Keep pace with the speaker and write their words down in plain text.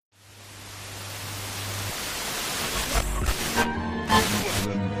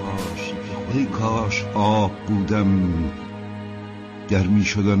ای کاش آب بودم، گر می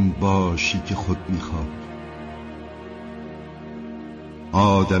شدن باشی که خود می خواد.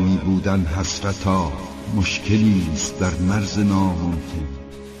 آدمی بودن حسرتا، مشکلی است در مرز ناممکن.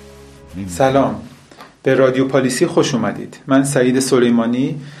 سلام، به رادیو پالیسی خوش اومدید. من سعید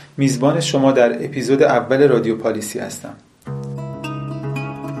سلیمانی، میزبان شما در اپیزود اول رادیو پالیسی هستم.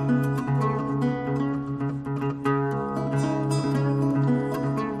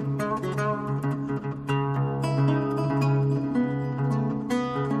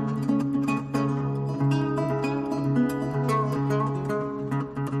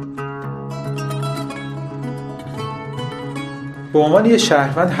 به عنوان یه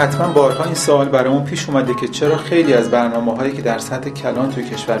شهروند حتما بارها این سوال برامون پیش اومده که چرا خیلی از برنامه‌هایی که در سطح کلان توی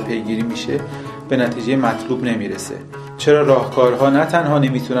کشور پیگیری میشه به نتیجه مطلوب نمیرسه. چرا راهکارها نه تنها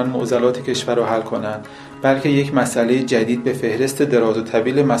نمیتونن معضلات کشور رو حل کنن، بلکه یک مسئله جدید به فهرست دراز و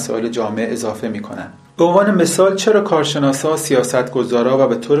طویل مسائل جامعه اضافه میکنن. به عنوان مثال چرا کارشناسا، سیاستگزارا و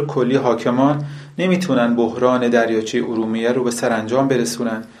به طور کلی حاکمان نمیتونن بحران دریاچه ارومیه رو به سرانجام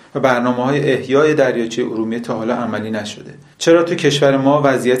برسونن و برنامه‌های احیای دریاچه ارومیه تا حالا عملی نشده؟ چرا تو کشور ما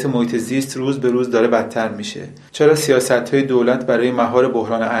وضعیت محیط زیست روز به روز داره بدتر میشه؟ چرا سیاست‌های دولت برای مهار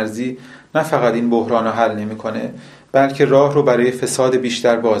بحران ارضی نه فقط این بحران رو حل نمی‌کنه، بلکه راه رو برای فساد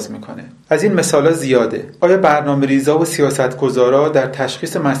بیشتر باز میکنه؟ از این مثالا زیاده. آیا برنامه‌ریزا و سیاستگزارا در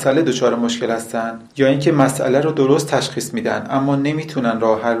تشخیص مسئله دچار مشکل هستن، یا اینکه مسئله رو درست تشخیص میدن اما نمیتونن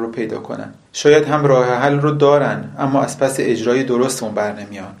راه حل رو پیدا کنن؟ شاید هم راه حل رو دارن اما از پس اجرای درست اون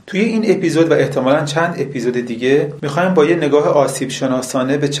برنمیان. توی این اپیزود و احتمالاً چند اپیزود دیگه میخوایم با یه نگاه آسیب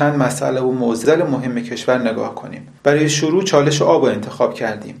شناسانه به چند مسئله و معضل مهم کشور نگاه کنیم. برای شروع چالش آب رو انتخاب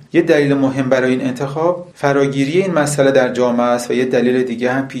کردیم. یه دلیل مهم برای این انتخاب فراگیری این مسئله در جامعه است و یه دلیل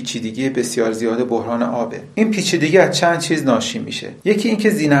دیگه هم پیچیدگی بسیار زیاد بحران آبه. این پیچیدگی از چند چیز ناشی میشه. یکی اینکه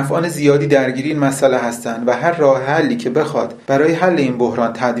ذی‌نفعان زیادی درگیر این مسئله هستن و هر راه حلی که بخواد برای حل این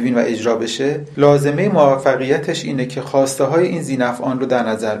بحران تدوین و اجرا بشه، لازمه موفقیتش اینه که خواسته های این ذی‌نفعان رو در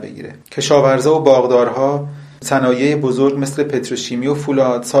نظر بگیره. کشاورزا و باغدارها، صنایع بزرگ مثل پتروشیمی و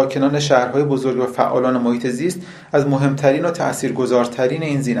فولاد، ساکنان شهرهای بزرگ و فعالان محیط زیست از مهمترین و تأثیرگذارترین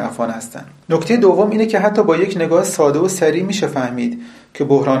این ذی‌نفعان هستند. نکته دوم اینه که حتی با یک نگاه ساده و سریع میشه فهمید که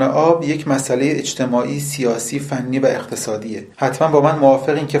بحران آب یک مسئله اجتماعی، سیاسی، فنی و اقتصادیه. حتما با من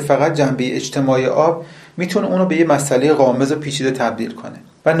موافقین که فقط جنبه اجتماعی آب میتونه اونو به یه مسئله غامض و پیچیده تبدیل کنه.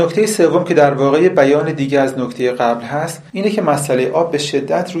 و نکته سوم که در واقع بیان دیگه از نکته قبل هست، اینه که مسئله آب به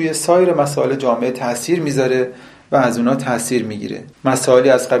شدت روی سایر مسائل جامعه تأثیر میذاره و از اونا تأثیر میگیره. مسائلی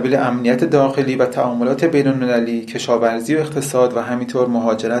از قبیل امنیت داخلی و تعاملات بین‌المللی، کشاورزی و اقتصاد و همینطور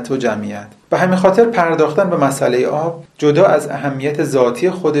مهاجرت و جمعیت. به همین خاطر پرداختن به مسئله آب جدا از اهمیت ذاتی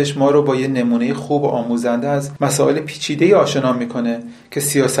خودش ما رو با یه نمونه خوب و آموزنده از مسائل پیچیده آشنا میکنه که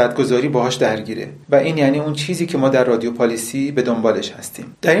سیاستگزاری باهاش درگیره و این یعنی اون چیزی که ما در رادیو پالیسی به دنبالش هستیم.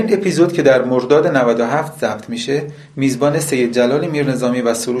 در این اپیزود که در مرداد 97 ضبط میشه، میزبان سید جلال میرنظامی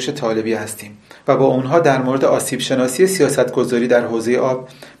و سروش طالبی هستیم و با اونها در مورد آسیب شناسی سیاستگزاری در حوزه آب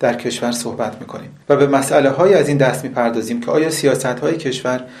در کشور صحبت میکنیم و به مسئله‌های از این دست میپردازیم که آیا سیاست‌های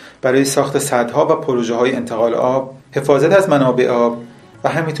کشور برای ساخت سدها و پروژه‌های انتقال آب، حفاظت از منابع آب و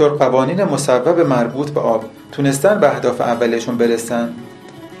همینطور قوانین مصوب مربوط به آب تونستن به اهداف اولشون برسن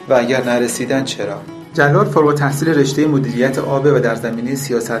و اگر نرسیدن چرا؟ جلال فارغ التحصیل رشته مدیریت آب و در زمینه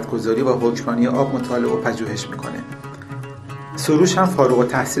سیاستگزاری و حکمرانی آب مطالعه و پژوهش میکنه. سروش هم فارغ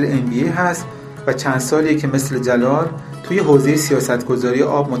التحصیل MBA هست و چند سالیه که مثل جلال توی حوزه سیاستگزاری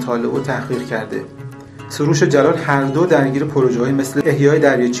آب مطالعه و تحقیق کرده. سروش و جلال هر دو درگیر پروژه‌های مثل احیای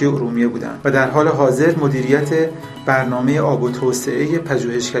دریاچه ارومیه بودند و در حال حاضر مدیریت برنامه آب و توسعه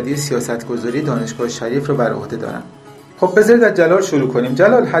پژوهشکده سیاستگزاری دانشگاه شریف رو بر عهده دارند. خب بذارید از جلال شروع کنیم.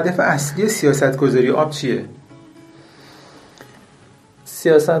 جلال، هدف اصلی سیاستگزاری آب چیه؟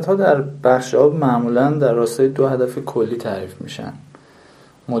 سیاست‌ها در بخش آب معمولاً در راستای دو هدف کلی تعریف میشن: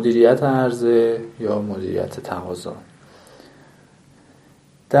 مدیریت عرضه یا مدیریت تقاضا.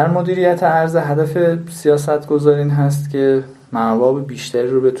 در مدیریت عرضه هدف سیاستگزار این هست که منابع بیشتری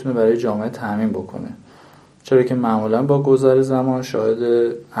رو بتونه برای جامعه تامین بکنه، چرا که معمولاً با گذر زمان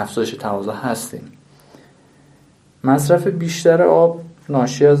شاهد افزایش تقاضا هستیم. مصرف بیشتر آب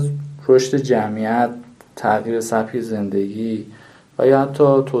ناشی از رشد جمعیت، تغییر سبک زندگی و یا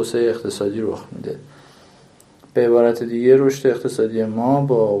حتی توسعه اقتصادی رخ میده. به عبارت دیگه رشد اقتصادی ما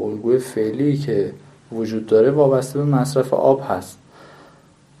با الگوی فعلی که وجود داره وابسته به مصرف آب هست.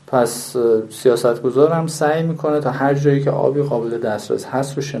 پس سیاستگزار هم سعی میکنه تا هر جایی که آبی قابل دسترس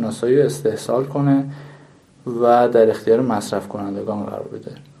هست رو شناسایی و استحصال کنه و در اختیار مصرف کنندگان قرار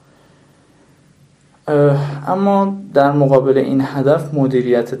بده. اما در مقابل این هدف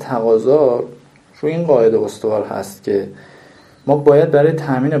مدیریت تقاضا رو این قاعده استوار هست که ما باید برای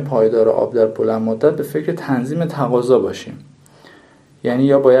تامین پایدار آب در بلند مدت به فکر تنظیم تقاضا باشیم. یعنی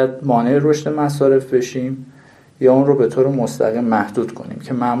یا باید مانع رشد مصارف بشیم یا اون رو به طور مستقیم محدود کنیم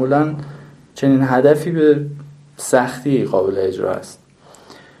که معمولاً چنین هدفی به سختی قابل اجرا است.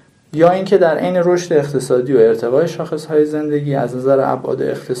 یا اینکه در عین رشد اقتصادی و ارتقای شاخص‌های زندگی از نظر ابعاد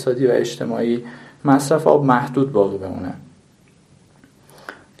اقتصادی و اجتماعی مصرف آب محدود باقی بمونه.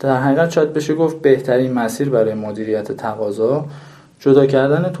 در حقیقت شاید بشه گفت بهترین مسیر برای مدیریت تقاضا جدا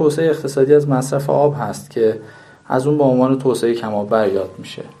کردن توسعه اقتصادی از مصرف آب هست که از اون به عنوان توسعه کم آببر یاد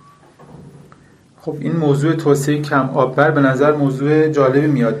میشه. خب این موضوع توسعه کم آببر به نظر موضوع جالبی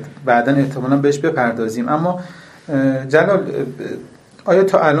میاد، بعداً احتمالاً بهش بپردازیم. اما جلال، آیا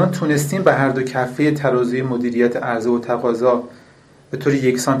تا الان تونستیم به هر دو کفه ترازوی مدیریت عرضه و تقاضا به طور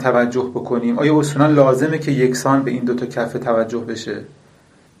یکسان توجه بکنیم؟ آیا اصولاً لازمه که یکسان به این دو تا کفه توجه بشه؟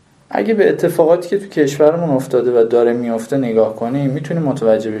 اگه به اتفاقاتی که تو کشورمون افتاده و داره میفته نگاه کنیم، میتونیم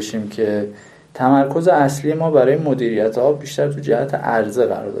متوجه بشیم که تمرکز اصلی ما برای مدیریت آب بیشتر تو جهت عرضه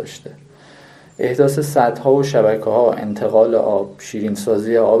قرار داشته. احداث سدها و شبکه‌ها، انتقال آب،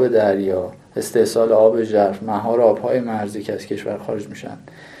 شیرین‌سازی آب دریا، استحصال آب ژرف، مهار آب‌های مرزی که از کشور خارج میشن،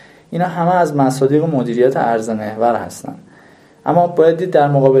 اینا همه از مصادیق مدیریت عرضه محور هستن. اما باید دید در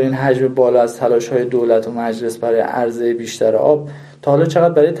مقابل این حجم بالا از تلاش‌های دولت و مجلس برای عرضه بیشتر آب، تا حالا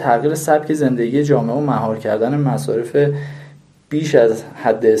چقدر برای تغییر سبک زندگی جامعه و مهار کردن مصارف بیش از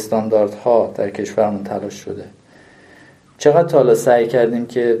حد استانداردها در کشورمون تلاش شده. چقدر تا حالا سعی کردیم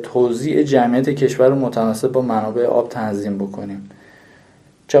که توزیع جمعیت کشور رو متناسب با منابع آب تنظیم بکنیم.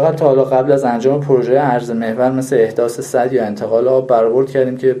 چقدر تا حالا قبل از انجام پروژه عرضه محور مثل احداث سد یا انتقال آب برآورد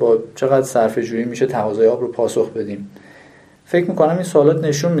کردیم که با چقدر صرفه‌جویی میشه تقاضای آب رو پاسخ بدیم. فکر میکنم این سوالات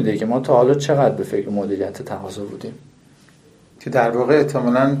نشون میده که ما تا حالا چقدر به فکر مدیریت تقاضا بودیم، که در واقع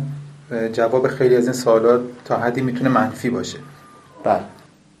احتمالاً جواب خیلی از این سوالات تا حدی میتونه منفی باشه. بله.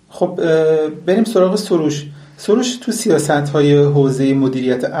 خب بریم سراغ سروش تو سیاست‌های حوزه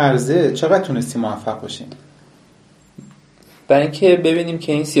مدیریت عرضه چقدر تونستیم موفق باشیم؟ برای اینکه ببینیم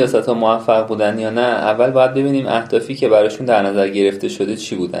که این سیاست‌ها موفق بودن یا نه، اول باید ببینیم اهدافی که براشون در نظر گرفته شده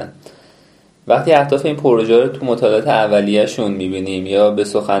چی بودن. وقتی اهداف این پروژه رو تو مطالعات اولیه‌شون می‌بینیم یا به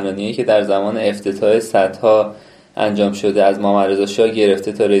سخنرانی‌ای که در زمان افتتاح سدها انجام شده از محمد رضا شاه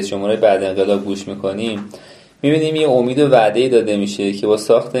گرفته تا رئیس جمهور بعد انقلاب گوش می‌کنیم، می‌بینیم یه امید و وعده‌ای داده میشه که با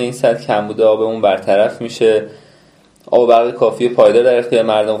ساخت این سد کمبود آبمون برطرف میشه، آب و برق کافی پایدار در اختیار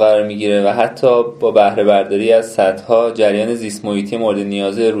مردم قرار میگیره و حتی با بهره برداری از سدها جریان زیست محیطی مورد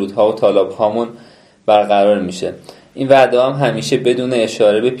نیاز رودها و تالاب‌هامون برقرار میشه. این وعده هم همیشه بدون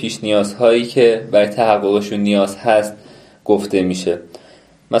اشاره به پیش نیازهایی که برای تحققشون نیاز هست گفته میشه.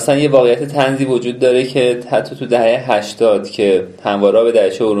 مثلا یه واقعیت طنزی وجود داره که حتی تو دهه 80 که همواره به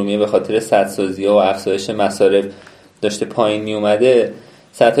دریاچه ارومیه به خاطر سدسازی‌ها و افزایش مصارف داشته پایین می اومده،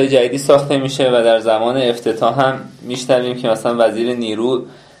 سدهای جدیدی ساخته میشه و در زمان افتتاح هم میشنویم که مثلا وزیر نیرو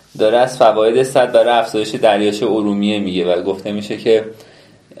داره از فواید سد برای افزایش دریاچه ارومیه میگه و گفته میشه که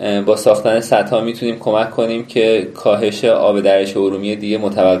با ساختن سدها میتونیم کمک کنیم که کاهش آب دریاچه ارومیه دیگه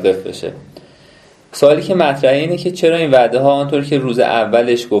متوقف بشه. سوالی که مطرحه اینه که چرا این وعده ها آنطور که روز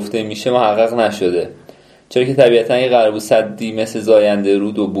اولش گفته میشه محقق نشده؟ چرا که طبیعتاً یه قرار بود سدی مثل زاینده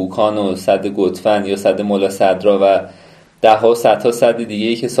رود و بوکان و سد گتفن یا سد مولا صدرا و ده ها و صدها سد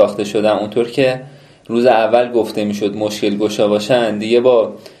دیگه‌ای که ساخته شدن اونطور که روز اول گفته میشد مشکل گشا باشن، دیگه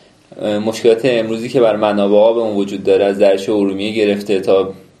با مشکلات امروزی که بر منابع آبمون وجود داره از دریاچه ارومیه گرفته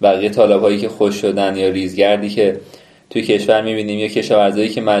تا بقیه تالاب‌هایی که خشک شدن یا ریزگردی که توی کشور می‌بینیم یا کشاورزایی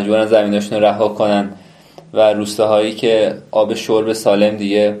که مجبورن زمیناشون رو رها کنن و روستاهایی که آب شرب سالم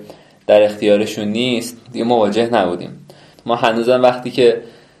دیگه در اختیارشون نیست، دیگه مواجه نبودیم. ما هنوزم وقتی که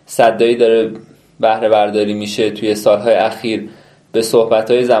سدایی داره بهره برداری میشه توی سالهای اخیر به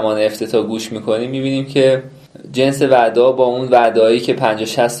صحبت‌های زمان افتتاح گوش می‌کنیم، می‌بینیم که جنس وعده‌ها با اون وعده‌هایی که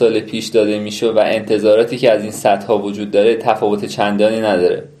 50-60 سال پیش داده میشه و انتظاراتی که از این سدها وجود داره تفاوت چندانی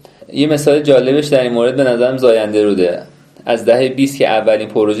نداره. یه مثال جالبش در این مورد به نظرم زاینده روده. از دهه 20 که اولین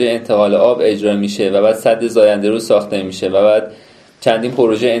پروژه انتقال آب اجرا میشه و بعد سد زاینده رود ساخته میشه و بعد چندین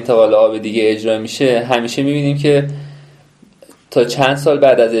پروژه انتقال آب دیگه اجرا میشه، همیشه می‌بینیم که تا چند سال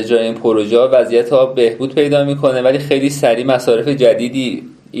بعد از اجرای این پروژه وضعیت آب بهبود پیدا میکنه، ولی خیلی سریع مصارف جدیدی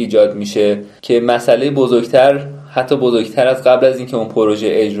ایجاد میشه که مسئله حتی بزرگتر از قبل از اینکه اون پروژه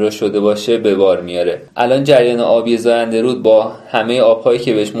اجرا شده باشه به بار میاره. الان جریان آبی زاینده رود با همه آبهایی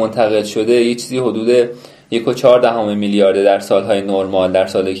که بهش منتقل شده یه چیزی حدود 1.4 میلیارد در سالهای نرمال، در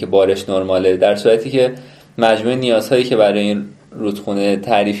سالهایی که بارش نرماله، در صورتی که مجموع نیازهایی که برای این رودخونه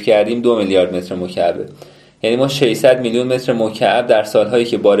تعریف کردیم 2 میلیارد متر مکعبه. یعنی ما 600 میلیون متر مکعب در سالهایی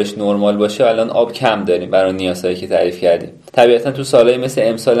که بارش نرمال باشه الان آب کم داریم برای نیازهایی که تعریف کردیم. طبیعتا تو سالهای مثل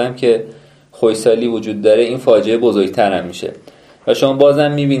امسال هم که خشکسالی وجود داره این فاجعه بزرگتر هم میشه و شما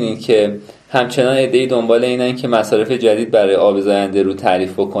بازم میبینید که همچنان عده‌ای دنبال اینن که مصارف جدید برای آب زاینده رود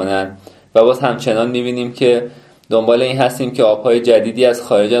تعریف بکنن و باز همچنان میبینیم که دنبال این هستیم که آبهای جدیدی از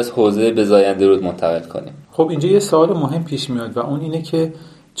خارج از حوزه به زاینده رود منتقل کنیم. خب اینجا یه سوال مهم پیش میاد و اون اینه که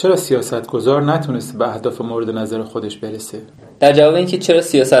چرا سیاستگزار نتونسته به اهداف مورد نظر خودش برسه؟ در جواب اینکه چرا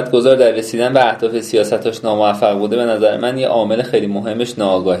سیاستگزار در رسیدن به اهداف سیاستاش ناموفق بوده، به نظر من یه عامل خیلی مهمش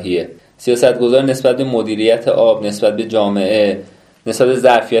ناآگاهیه. سیاستگزار نسبت به مدیریت آب، نسبت به جامعه، نسبت به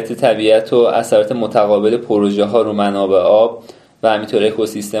ظرفیت طبیعت و اثرات متقابل پروژه ها رو منابع آب و همینطور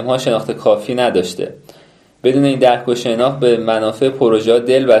اکوسیستم ها شناخت کافی نداشته. بدون این درک و شناخت به منافع پروژه ها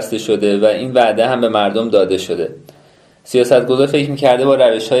دل بسته شده و این وعده هم به مردم داده شده. سیاستگزار فکر می‌کرده با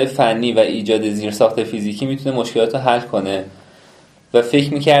روش‌های فنی و ایجاد زیرساخت فیزیکی میتونه مشکلات رو حل کنه و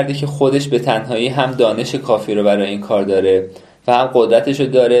فکر می‌کرده که خودش به تنهایی هم دانش کافی رو برای این کار داره و هم قدرتش رو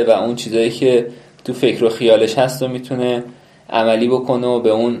داره و اون چیزایی که تو فکر و خیالش هست رو میتونه عملی بکنه و به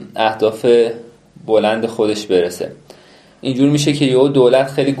اون اهداف بلند خودش برسه. اینجور میشه که یهو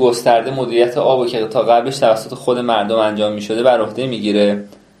دولت خیلی گسترده مدیریت آب که تا قبلش توسط خود مردم انجام میشده بر عهده میگیره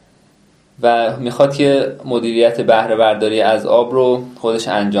و میخواد که مدیریت بهره برداری از آب رو خودش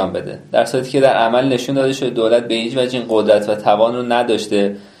انجام بده، در صورتی که در عمل نشون داده شده دولت به هیچ وجه این قدرت و توان رو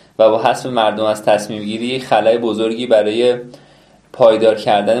نداشته و با حذف مردم از تصمیم گیری خلأ بزرگی برای پایدار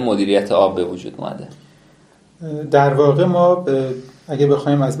کردن مدیریت آب به وجود اومده. در واقع ما اگه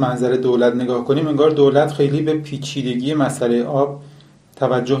بخوایم از منظر دولت نگاه کنیم انگار دولت خیلی به پیچیدگی مسئله آب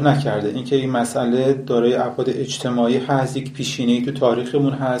توجه نکرده. اینکه این مسئله دارای ابعاد اجتماعی هست، یک پیشینه‌ای تو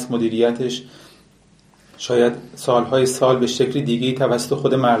تاریخمون هست، مدیریتش شاید سالهای سال به شکل دیگه‌ای توسط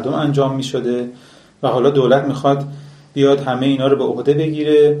خود مردم انجام می‌شده و حالا دولت میخواد بیاد همه اینا رو به عهده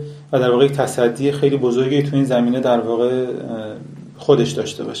بگیره و در واقع تصدی خیلی بزرگی تو این زمینه در واقع خودش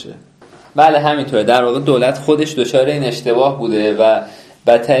داشته باشه. بله همینطوره. در واقع دولت خودش دچار این اشتباه بوده و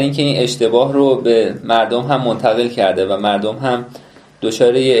بدتر این که این اشتباه رو به مردم هم منتقل کرده و مردم هم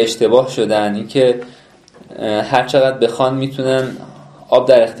دچار یه اشتباه شدن، این که هر چقدر بخوان میتونن آب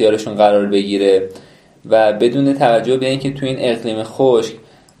در اختیارشون قرار بگیره و بدون توجه به اینکه تو این اقلیم خشک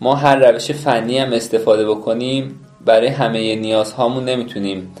ما هر روش فنی هم استفاده بکنیم برای همه نیازهامون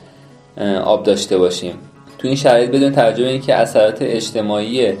نمیتونیم آب داشته باشیم. تو این شرایط بدون توجه به اینکه اثرات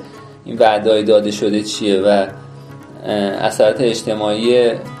اجتماعی این وعده‌های داده شده چیه و اثرات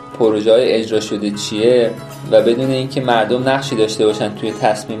اجتماعی پروژه‌های اجرا شده چیه و بدون اینکه مردم نقشی داشته باشن توی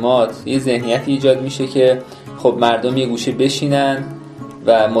تصمیمات، یه ذهنیتی ایجاد میشه که خب مردم یه گوشه بشینن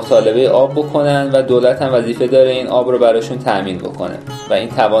و مطالبه آب بکنن و دولت هم وظیفه داره این آب رو براشون تأمین بکنه و این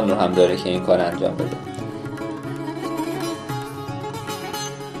توان رو هم داره که این کار انجام بده.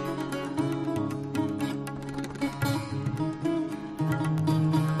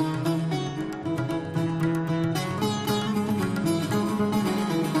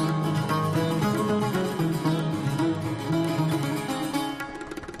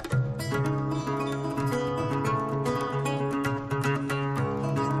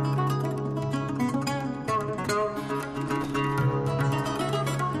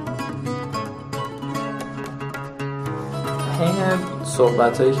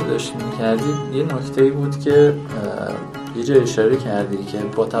 صحبتایی که داشتیم می‌کردید یه نکته‌ای بود که یه جای اشاره کردی که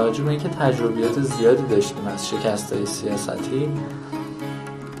با توجه به اینکه تجربیات زیادی داشتیم از شکست‌های سیاستی،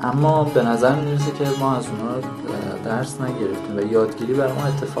 اما به نظر می‌رسه که ما از اونها درس نگرفتیم و یادگیری برای ما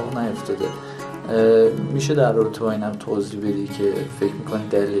اتفاق نیفتاده. میشه در رابطه با اینم توضیح بدی که فکر می‌کنی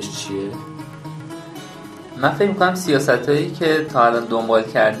دلیلش چیه؟ من فکر می‌کنم سیاستایی که تا الان دنبال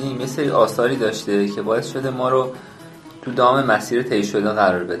کردیم یه سری آثاری داشته که باعث شده ما رو تو دام مسیر طی شده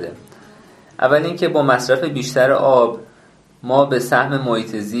قرار بده. اول اینکه با مصرف بیشتر آب ما به سهم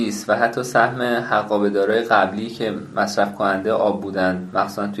محیط زیست و حتی سهم حقابه‌دارای قبلی که مصرف کننده آب بودن،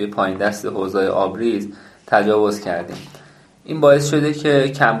 مخصوصا توی پایین دست حوض‌های آبریز، تجاوز کردیم. این باعث شده که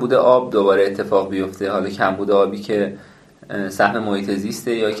کمبود آب دوباره اتفاق بیفته. حالا کمبود آبی که سهم محیط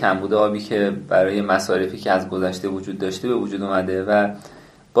زیسته یا کمبود آبی که برای مصارفی که از گذشته وجود داشته به وجود اومده و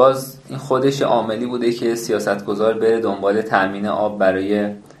باز این خودش عاملی بوده که سیاستگزار بره دنبال تامین آب برای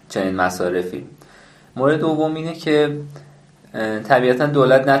چنین مصارفی. مورد دوم اینه که طبیعتا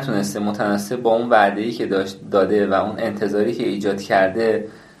دولت نتونسته متناسب با اون وعده‌ای که داده و اون انتظاری که ایجاد کرده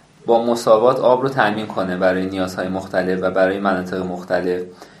با مساوات آب رو تامین کنه برای نیازهای مختلف و برای مناطق مختلف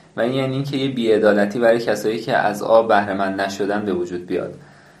و این یعنی که یه بی‌عدالتی برای کسایی که از آب بهره مند نشدن به وجود بیاد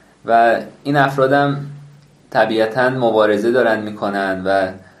و این افرادم طبیعتاً مبارزه دارن میکنن و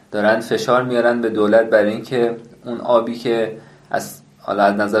دارن فشار میارن به دولت برای اینکه اون آبی که از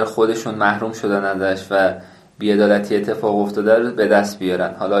نظر خودشون محروم شدن ازش و بی‌عدالتی اتفاق افتاده رو به دست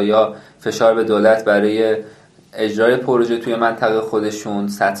بیارن. حالا یا فشار به دولت برای اجرای پروژه توی منطقه خودشون،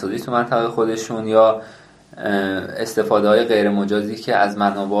 سدسازی توی منطقه خودشون، یا استفاده های غیر مجازی که از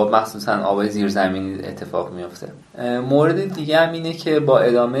منابع آب مخصوصا آبای زیرزمینی اتفاق میفته. مورد دیگه هم اینه که با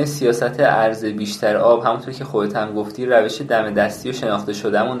ادامه سیاست عرضه بیشتر آب، همونطور که خودت هم گفتی، روش دم دستی و شناخته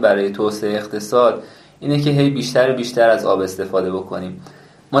شدهمون برای توسعه اقتصاد اینه که هی بیشتر و بیشتر از آب استفاده بکنیم.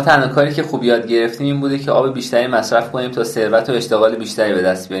 ما تنها کاری که خوب یاد گرفتیم این بوده که آب بیشتری مصرف کنیم تا ثروت و اشتغال بیشتری به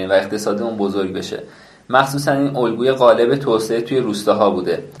دست بیاریم و اقتصادمون بزرگ بشه. مخصوصا این الگوی غالب توسعه توی روستاها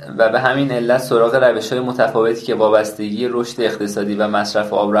بوده و به همین علت سراغ روش‌های متفاوتی که وابستگی رشد اقتصادی و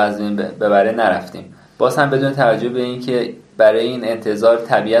مصرف آب را از بین ببره نرفتیم. باز هم بدون توجه به این که برای این انتظار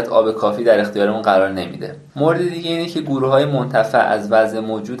طبیعت آب کافی در اختیارمون قرار نمیده. مورد دیگه اینه که گروه‌های منتفع از وضع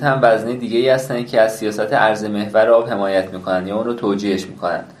موجود هم وزنه دیگه‌ای هستن که از سیاست عرضه محور آب حمایت میکنن یا اون رو توجیهش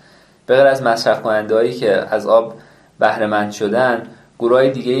میکنن. به غیر از مصرف کننده‌هایی که از آب بهره مند شدن، گروه‌های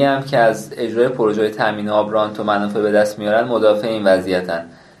دیگه‌ای هم که از اجرای پروژه‌های تامین آب رانت و منافع به دست میارن مدافع این وضعیتن.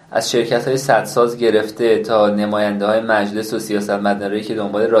 از شرکت‌های سدساز گرفته تا نماینده‌های مجلس و سیاستمدارایی که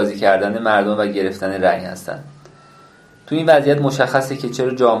دنبال راضی کردن مردم و گرفتن رأی هستن. تو این وضعیت مشخصه که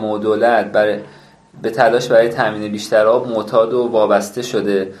چرا جامعه و دولت به تلاش برای تامین بیشتر آب معتاد و وابسته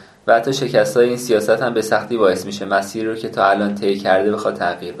شده و حتی شکست‌های این سیاست هم به سختی باعث میشه مسیری رو که تا الان طی کرده بخواد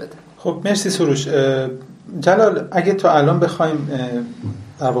تغییر بده. خب مرسی سروش. جلال، اگه تا الان بخوایم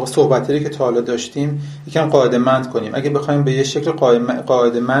در واقع صحبتایی که تا حالا داشتیم یکم قاعده‌مند کنیم، اگه بخوایم به یه شکل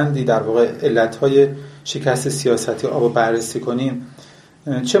قاعده‌مندی در واقع علت‌های شکست سیاستی آب رو بررسی کنیم،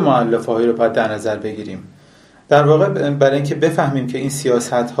 چه مؤلفه‌هایی رو باید در نظر بگیریم؟ در واقع برای اینکه بفهمیم که این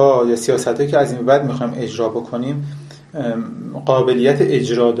سیاست‌ها یا سیاستایی که از این بعد می‌خوایم اجرا بکنیم قابلیت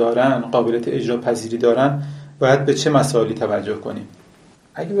اجرا دارن، قابلیت اجرا پذیری دارن، باید به چه مسائلی توجه کنیم؟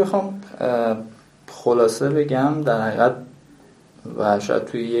 اگه بخوام خلاصه بگم، در حقیقت و شاید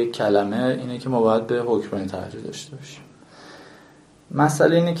توی یک کلمه، اینه که ما باید به حکمرانی توجه داشته باشیم.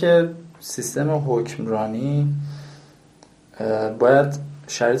 مسئله اینه که سیستم حکمرانی باید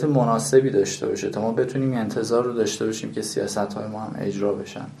شرایط مناسبی داشته باشه تا ما بتونیم انتظار رو داشته باشیم که سیاست‌های ما هم اجرا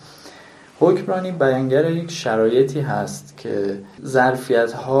بشن. حکمرانی بیانگر یک شرایطی هست که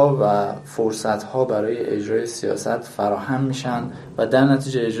ظرفیت‌ها و فرصت‌ها برای اجرای سیاست فراهم میشن و در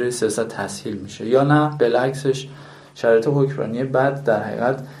نتیجه اجرای سیاست تسهیل میشه، یا نه بالعکسش شرایط حکمرانی بد در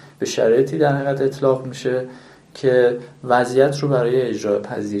حقیقت به شرایطی در حقیقت اطلاق میشه که وضعیت رو برای اجرای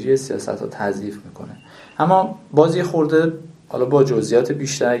پذیری سیاست‌ها تضعیف میکنه. اما باز یه خورده حالا با جزئیات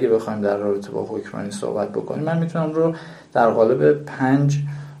بیشتر اگه بخوایم در رابطه با حکمرانی صحبت بکنیم، من میتونم رو در قالب 5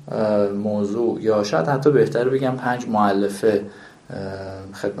 موضوع یا شاید حتی بهتر بگم 5 مؤلفه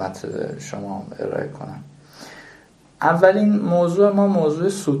خدمت شما ارائه کنم. اولین موضوع ما موضوع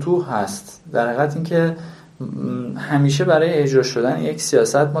سطوح هست. در حقیقت این که همیشه برای اجرا شدن یک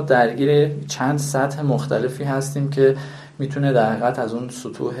سیاست ما درگیر چند سطح مختلفی هستیم که میتونه در حقیقت از اون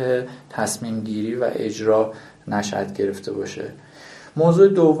سطوح تصمیم گیری و اجرا نشأت گرفته باشه. موضوع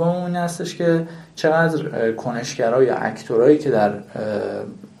دوم اون هستش که چقدر کنشگرها یا اکتورایی که در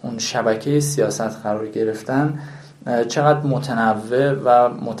اون شبکه سیاست قرار گرفتن چقدر متنوع و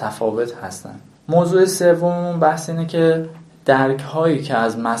متفاوت هستن. موضوع سوم بحث اینه که درک هایی که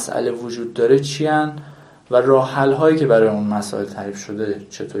از مسئله وجود داره چی هن و راه حل هایی که برای اون مسائل تعریف شده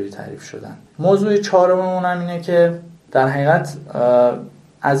چطوری تعریف شدن. موضوع چهارم هم اینه که در حقیقت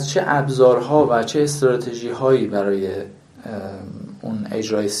از چه ابزارها و چه استراتژی هایی برای اون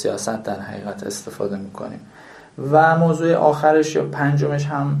اجرای سیاست در حقیقت استفاده میکنیم. و موضوع آخرش یا پنجمش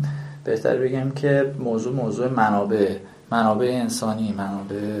هم بهتر بگم که موضوع منابع انسانی،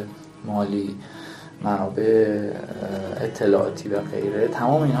 منابع مالی، منابع اطلاعاتی و غیره،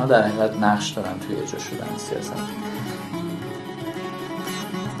 تمام اینها در حقیقت نقش دارن توی اجرا شدن سیاست.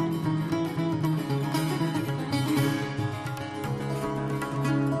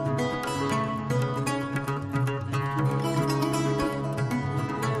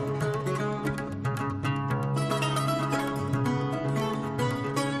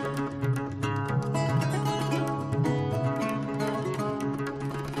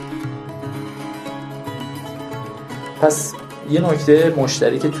 پس یه نکته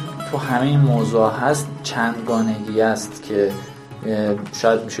مشترک تو همه این موضوع هست، چندگانگی است که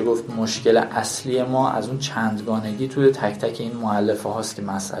شاید میشه گفت مشکل اصلی ما از اون چندگانگی توی تک تک این مؤلفه هاست که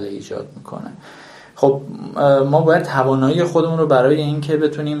مسئله ایجاد میکنه. خب ما باید توانایی خودمون رو برای این که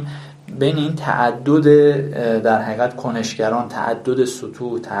بتونیم بین این تعدد در حقیقت کنشگران، تعدد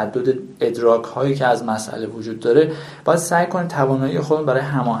سطوح، تعدد ادراک هایی که از مسئله وجود داره، باید سعی کنیم توانایی خودمون برای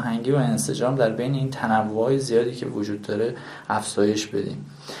هماهنگی و انسجام در بین این تنوع زیادی که وجود داره افزایش بدیم.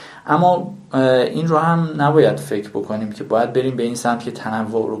 اما این رو هم نباید فکر بکنیم که باید بریم به این سمت که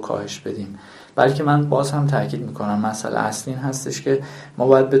تنوع رو کاهش بدیم، بلکه من باز هم تاکید میکنم مسئله اصلی این هستش که ما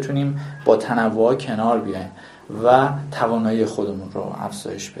باید بتونیم با تنوع کنار بیایم و توانایی خودمون رو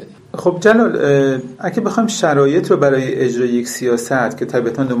افزایش بدیم. خب جلال، اگه بخوایم شرایط رو برای اجرای یک سیاست که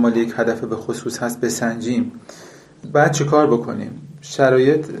طبعاً دنبال یک هدف به خصوص هست بسنجیم، بعد چه کار بکنیم؟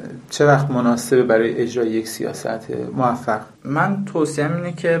 شرایط چه وقت مناسبه برای اجرای یک سیاست موفق؟ من توصیه‌ام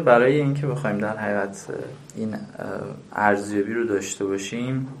اینه که برای اینکه بخوایم در حقیقت این ارزیابی رو داشته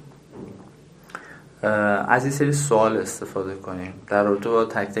باشیم از این سری سوال استفاده کنیم در رابطه با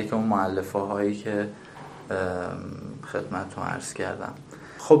تک تک اون مؤلفه هایی که خدمتتون عرض کردم.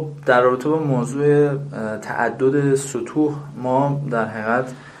 خب در رابطه با موضوع تعدد سطوح ما در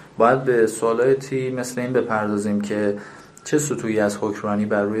حقیقت باید به سوالاتی مثل این بپردازیم که چه سطوحی از حکمرانی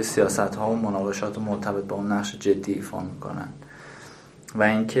بر روی سیاست‌ها و مناقشات مرتبط با اون نقش جدی ایفا می‌کنن و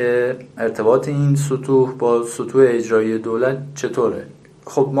اینکه ارتباط این سطوح با سطوح اجرایی دولت چطوره.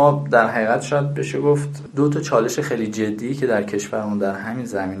 خب ما در حقیقت شاید بشه گفت دو تا چالش خیلی جدی که در کشورمون در همین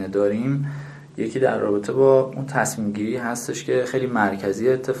زمینه داریم، یکی در رابطه با اون تصمیم گیری هستش که خیلی مرکزی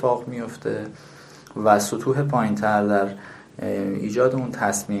اتفاق میفته و سطوح پایین‌تر در ایجاد اون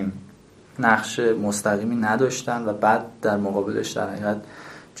تصمیم نقش مستقیمی نداشتن و بعد در مقابلش در حقیقت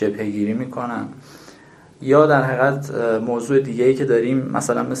جبهه‌گیری میکنن. یا در حقیقت موضوع دیگه‌ای که داریم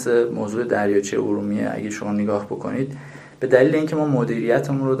مثلا مثل موضوع دریاچه ارومیه اگه شما نگاه بکنید، به دلیل اینکه ما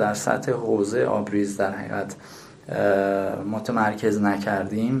مدیریتمون رو در سطح حوزه آبریز در حقیقت متمرکز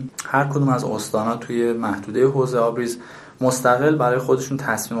نکردیم، هر کدوم از استان‌ها توی محدوده حوزه آبریز مستقل برای خودشون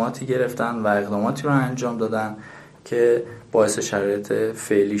تصمیماتی گرفتن و اقداماتی رو انجام دادن که باعث شرایط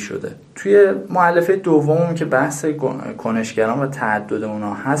فعلی شده. توی مؤلفه دوم که بحث کنشگران و تعدد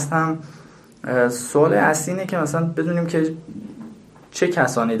اونا هستم، سوال اصلی اینه که مثلا بدونیم که چه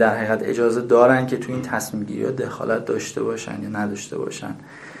کسانی در حقیقت اجازه دارن که توی این تصمیم گیری ها دخالت داشته باشن یا نداشته باشن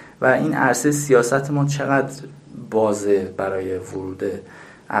و این عرصه سیاست ما چقدر بازه برای ورود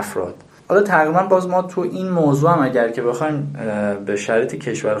افراد. حالا تقریبا باز ما تو این موضوع هم اگر که بخوایم به شرایط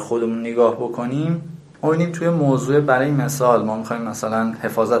کشور خودمون نگاه بکنیم، ببینیم توی موضوع برای مثال ما می‌خوایم مثلا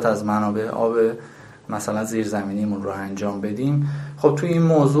حفاظت از منابع آب مثلا زیرزمینیمون رو انجام بدیم. خب توی این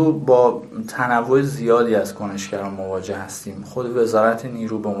موضوع با تنوع زیادی از کنشگران مواجه هستیم. خود وزارت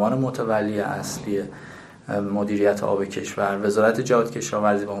نیرو به عنوان متولی اصلی مدیریت آب کشور، وزارت جهاد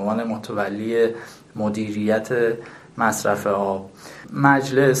کشاورزی به عنوان متولی مدیریت مصرف آب،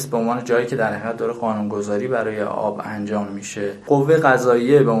 مجلس به عنوان جایی که در حقیقت داره قانونگذاری برای آب انجام میشه، قوه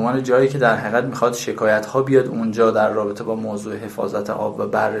قضاییه به عنوان جایی که در حقیقت میخواد شکایت ها بیاد اونجا در رابطه با موضوع حفاظت آب و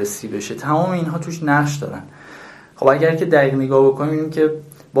بررسی بشه، تمام اینها توش نقش دارن. خب اگر که دقیق نگاه بکنیم می‌بینیم که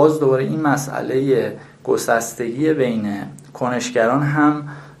باز دوباره این مسئله گسستگی بین کنشگران هم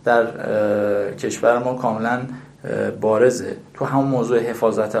در کشور ما کاملا بارزه. تو همون موضوع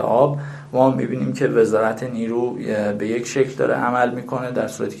حفاظت آب ما میبینیم که وزارت نیرو به یک شکل داره عمل میکنه، در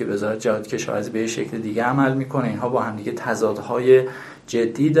صورتی که وزارت جهاد کشاورزی به یک شکل دیگه عمل میکنه. اینها با هم دیگه تضادهای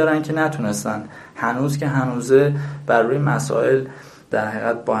جدی دارن که نتونستن هنوز که هنوزه بر روی مسائل در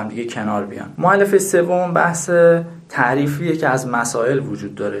حقیقت با هم دیگه کنار بیان. مؤلفه سوم بحث تعریفیه که از مسائل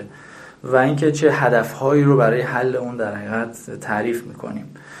وجود داره و اینکه چه هدفهایی رو برای حل اون در حقیقت تعریف میکنیم.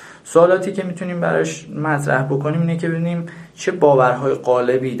 سوالاتی که میتونیم براش مطرح بکنیم اینه که ببینیم چه باورهای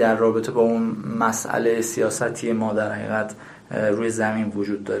غالبی در رابطه با اون مسئله سیاستی ما در حقیقت روی زمین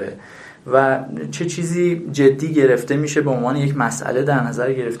وجود داره و چه چیزی جدی گرفته میشه به عنوان یک مسئله در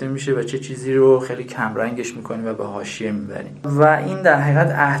نظر گرفته میشه و چه چیزی رو خیلی کمرنگش میکنیم و به حاشیه میبریم. و این در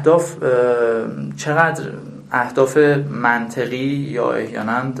حقیقت اهداف چقدر اهداف منطقی یا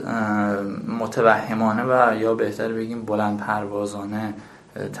احیانا متوهمانه و یا بهتر بگیم بلند پروازانه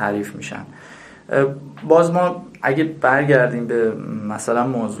تعریف میشن. باز ما اگه برگردیم به مثلا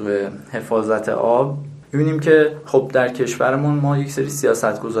موضوع حفاظت آب، ببینیم که خب در کشورمون ما یک سری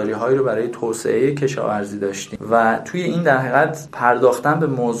سیاستگذاری هایی رو برای توسعه کشاورزی داشتیم و توی این در حقیقت پرداختن به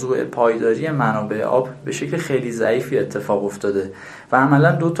موضوع پایداری منابع آب به شکل خیلی ضعیفی اتفاق افتاده و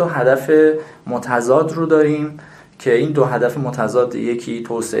عملا دو تا هدف متضاد رو داریم که این دو هدف متضاد، یکی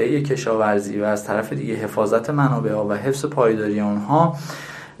توسعه کشاورزی و از طرف دیگه حفاظت منابع آب و حفظ پایداری اونها،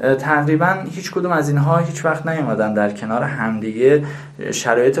 تقریبا هیچ کدوم از اینها هیچ وقت نیومدن در کنار همدیگه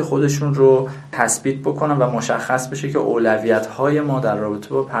شرایط خودشون رو تثبیت بکنن و مشخص بشه که اولویت‌های ما در رابطه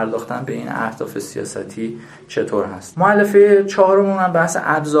با پرداختن به این اهداف سیاستی چطور هست. مؤلفه چهارمون هم بحث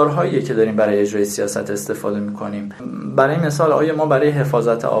ابزارهایی که داریم برای اجرای سیاست استفاده می‌کنیم. برای مثال آیا ما برای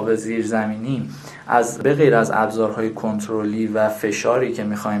حفاظت آب زیرزمینی به غیر از ابزارهای کنترلی و فشاری که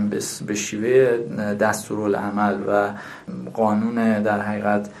می‌خوایم به شیوه دستورالعمل و قانون در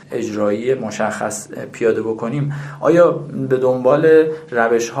حقیقت اجرایی مشخص پیاده بکنیم، آیا به دنبال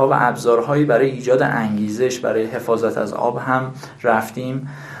روش‌ها و ابزارهایی برای ایجاد انگیزش برای حفاظت از آب هم رفتیم؟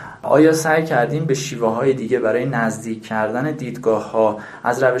 آیا سعی کردیم به شیوه‌های دیگه برای نزدیک کردن دیدگاه‌ها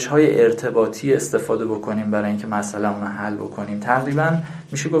از روش‌های ارتباطی استفاده بکنیم برای اینکه مسئله رو حل بکنیم؟ تقریباً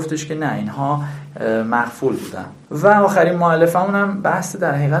میشه گفتش که نه، اینها مغفول بودن. و آخرین مؤلفه‌مون هم بحث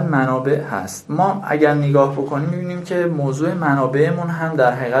در حقیقت منابع هست. ما اگر نگاه بکنیم می‌بینیم که موضوع منابعمون هم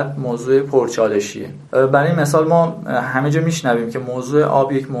در حقیقت موضوع پرچالشیه. برای مثال ما همه جا میشنویم که موضوع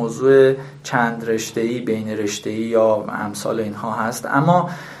آب یک موضوع چند رشته‌ای، بین رشته‌ای یا امثال اینها هست، اما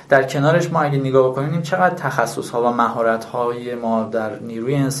در کنارش ما اگه نگاه بکنیم چقدر تخصص‌ها و مهارت‌های ما در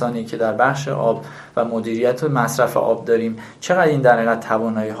نیروی انسانی که در بخش آب و مدیریت و مصرف آب داریم، چقدر این در حقیقت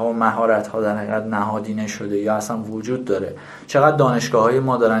توانایی‌ها و مهارت‌ها در حقیقت نهادینه شده یا اصلا وجود داره، چقدر دانشگاه‌های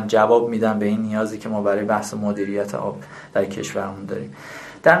ما دارن جواب میدن به این نیازی که ما برای بحث مدیریت آب در کشورمون داریم.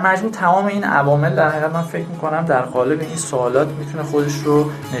 در مجموع تمام این عوامل در حقیقت من فکر می‌کنم در قالب این سوالات میتونه خودش رو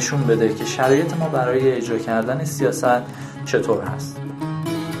نشون بده که شرایط ما برای اجرا کردن سیاست چطور هست.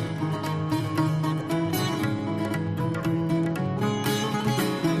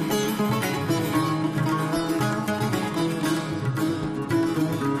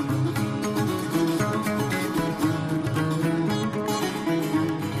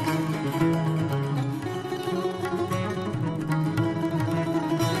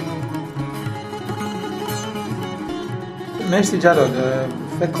 مرسی جلال.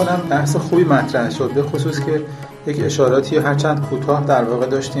 فکر کنم بحث خوبی مطرح شد، به خصوص که یک اشاراتی هرچند کوتاه در واقع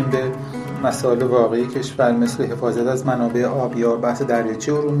داشتیم به مسائل واقعی کشور مثل حفاظت از منابع آب یا بحث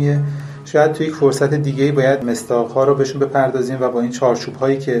دریاچه ارومیه. شاید توی یک فرصت دیگه‌ای باید مصداق‌ها رو بهشون بپردازیم و با این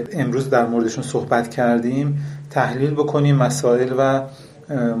چارچوب‌هایی که امروز در موردشون صحبت کردیم تحلیل بکنیم مسائل و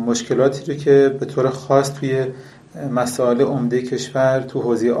مشکلاتی رو که به طور خاص توی مسائل عمده کشور تو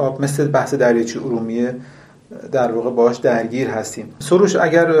حوزه آب مثل بحث دریاچه ارومیه در واقع باهاش درگیر هستیم. سروش،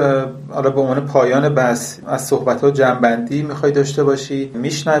 اگر حالا به عنوان پایان بحث از صحبت‌ها جمع‌بندی می‌خوای داشته باشی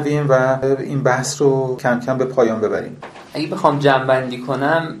میشنویم و این بحث رو کم کم به پایان ببریم. اگه بخوام جمع‌بندی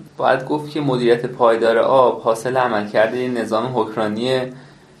کنم باید گفت که مدیریت پایدار آب حاصل عملکرد نظام حکمرانیه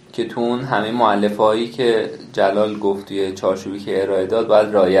که تو اون همه مؤلفه‌هایی که جلال گفت توی چارچوبی که ارائه داد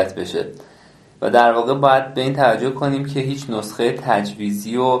باید رعایت بشه و در واقع باید به این توجه کنیم که هیچ نسخه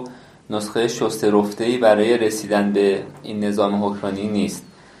تجویزی و نسخه شسته رفته‌ای برای رسیدن به این نظام حکمرانی نیست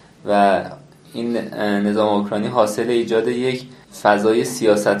و این نظام حکمرانی حاصل ایجاد یک فضای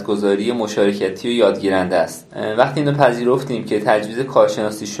سیاستگذاری مشارکتی و یادگیرنده است. وقتی اینو پذیرفتیم که تجویز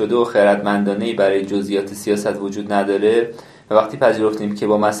کارشناسی شده و خردمندانه‌ای برای جزئیات سیاست وجود نداره و وقتی پذیرفتیم که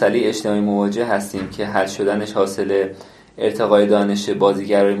با مسئله اجتماعی مواجه هستیم که حل شدنش حاصل ارتقای دانش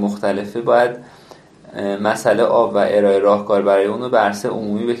بازیگرای مختلفه، باید مسئله آب و ارائه راهکار برای اون رو به عرصه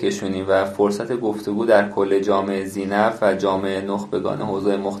عمومی بکشونیم و فرصت گفتگو در کل جامعه ذی‌نفع و جامعه نخبگان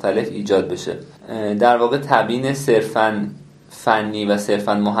حوزه‌های مختلف ایجاد بشه. در واقع تبیین صرفاً فنی و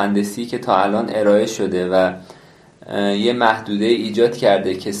صرفاً مهندسی که تا الان ارائه شده و یه محدوده ایجاد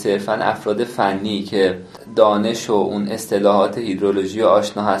کرده که صرفاً افراد فنی که دانش و اون اصطلاحات هیدرولوژی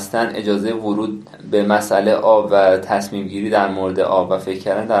آشنا هستن اجازه ورود به مسئله آب و تصمیم گیری در مورد آب و فکر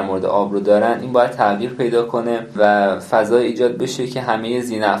کردن در مورد آب رو دارن. این باید تغییر پیدا کنه و فضای ایجاد بشه که همه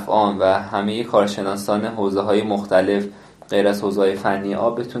ذی‌نفعان و همه کارشناسان حوزه‌های مختلف غیر از حوزه‌های فنی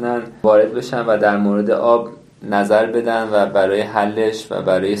آب بتونن وارد بشن و در مورد آب نظر بدن و برای حلش و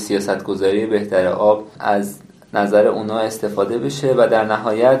برای سیاست‌گذاری بهتر آب از نظر اونا استفاده بشه و در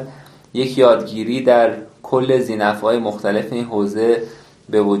نهایت یک یادگیری در کل ذی‌نفع‌های مختلف این حوزه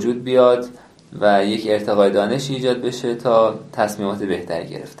به وجود بیاد و یک ارتقای دانش ایجاد بشه تا تصمیمات بهتری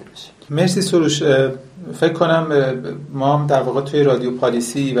گرفته بشه. مرسی سروش. فکر کنم ما هم در واقع توی رادیو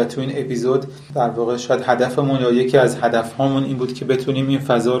پالیسی و توی این اپیزود در واقع شاید هدفمون یا یکی از هدفهامون این بود که بتونیم این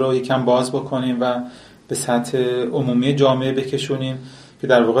فضا رو یکم باز بکنیم و به سطح عمومی جامعه بکشونیم که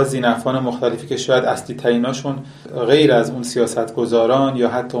در واقع ذی‌نفعان مختلفی که شاید اصلی تریناشون غیر از اون سیاستگزاران یا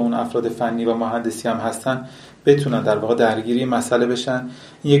حتی اون افراد فنی و مهندسی هم هستن بتونن در واقع درگیری مسئله بشن.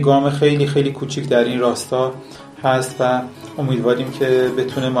 یه گام خیلی خیلی کوچیک در این راستا هست و امیدواریم که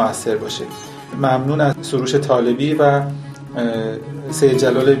بتونه مؤثر باشه. ممنون از سروش طالبی و سید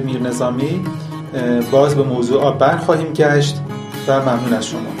جلال میرنظامی. باز به موضوع آب برخواهیم گشت. و ممنون از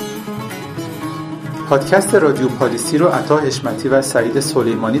شما. پادکست رادیو پالیسی رو عطا حشمتی و سعید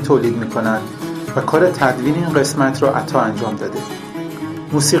سلیمانی تولید می‌کنند و کار تدوین این قسمت رو عطا انجام داده.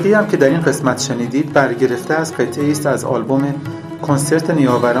 موسیقی هم که در این قسمت شنیدید برگرفته از قطعه‌ای است از آلبوم کنسرت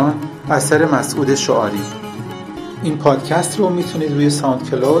نیاوران اثر مسعود شعاری. این پادکست رو میتونید روی ساوند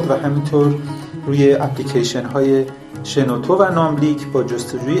کلاود و همینطور روی اپلیکیشن های شنوتو و ناملیک با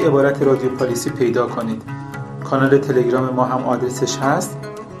جستجوی عبارت رادیو پالیسی پیدا کنید. کانال تلگرام ما هم آدرسش هست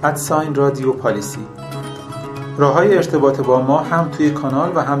 @رادیو پالیسی. راه‌های ارتباط با ما هم توی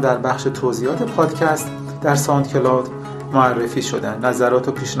کانال و هم در بخش توضیحات پادکست در ساوند کلاود معرفی شدن. نظرات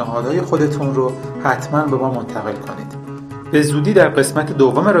و پیشنهادهای خودتون رو حتما به ما منتقل کنید. به زودی در قسمت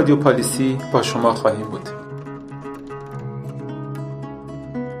دوم رادیو پالیسی با شما خواهیم بود.